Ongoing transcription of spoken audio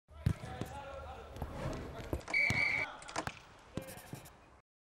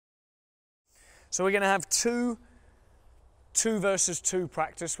So we're going to have two versus two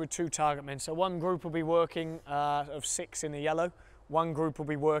practice with two target men. So one group will be working of 6 in the yellow. One group will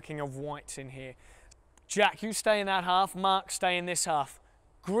be working of whites in here. Jack, you stay in that half. Mark, stay in this half.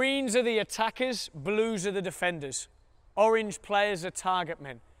 Greens are the attackers, blues are the defenders. Orange players are target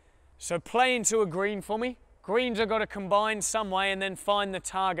men. So play into a green for me. Greens have got to combine some way and then find the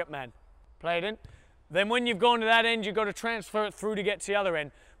target man. Play it in. Then when you've gone to that end, you've got to transfer it through to get to the other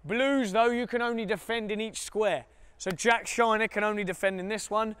end. Blues, though, you can only defend in each square. So Jack Shiner can only defend in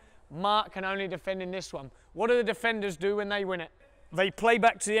this one. Mark can only defend in this one. What do the defenders do when they win it? They play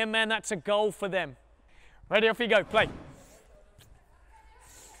back to the end man. That's a goal for them. Ready, off you go. Play.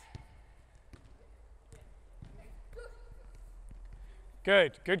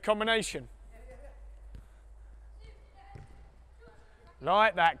 Good. Good combination.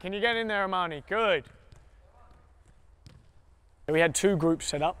 Like that. Can you get in there, Amani? Good. We had 2 groups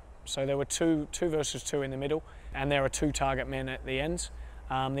set up. So there were two versus 2 in the middle, and there are 2 target men at the ends.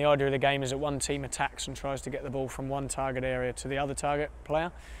 The idea of the game is that one team attacks and tries to get the ball from one target area to the other target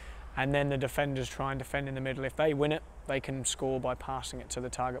player, and then the defenders try and defend in the middle. If they win it, they can score by passing it to the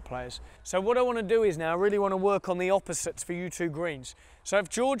target players. So what I want to do is now I really want to work on the opposites for you 2 greens. So if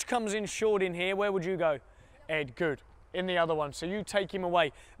George comes in short in here, where would you go? Ed, good. In the other one, so you take him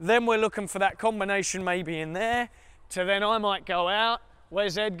away. Then we're looking for that combination maybe in there, to then I might go out.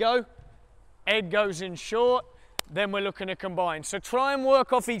 Where's Ed go? Ed goes in short, then we're looking to combine. So try and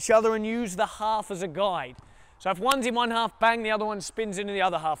work off each other and use the half as a guide. So if one's in one half, bang, the other one spins into the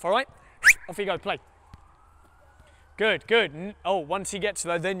other half, all right? Off you go, play. Good, good. Oh, once he gets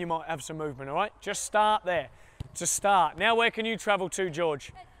though, then you might have some movement, all right? Just start there, to start. Now where can you travel to,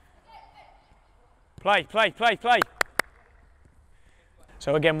 George? Play, play, play, play.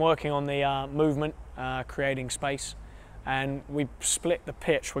 So again, working on the movement, creating space. And we split the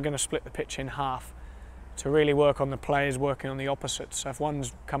pitch. We're going to split the pitch in half to really work on the players working on the opposites. So if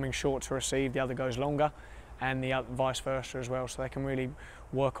one's coming short to receive, the other goes longer, and the other, vice versa as well, so they can really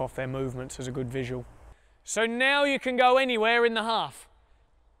work off their movements as a good visual. So now you can go anywhere in the half.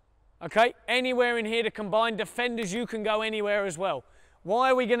 Okay, anywhere in here to combine. Defenders, you can go anywhere as well.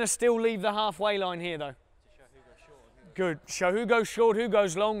 Why are we going to still leave the halfway line here though? To show who goes short. Good. Show who goes short, who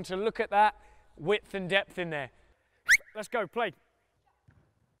goes long, to look at that width and depth in there. Let's go, play.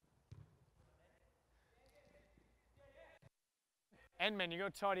 End men, you've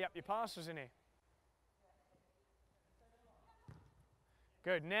got to tidy up your passes in here.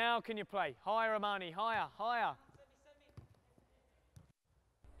 Good, now can you play? Higher, Amani, higher, higher.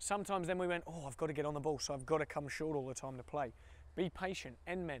 Sometimes then we went, oh, I've got to get on the ball, so I've got to come short all the time to play. Be patient,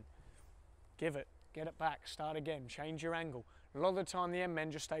 end men. Give it, get it back, start again, change your angle. A lot of the time the end men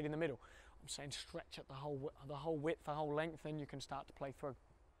just stayed in the middle. I'm saying stretch it the whole width, the whole length, then you can start to play through.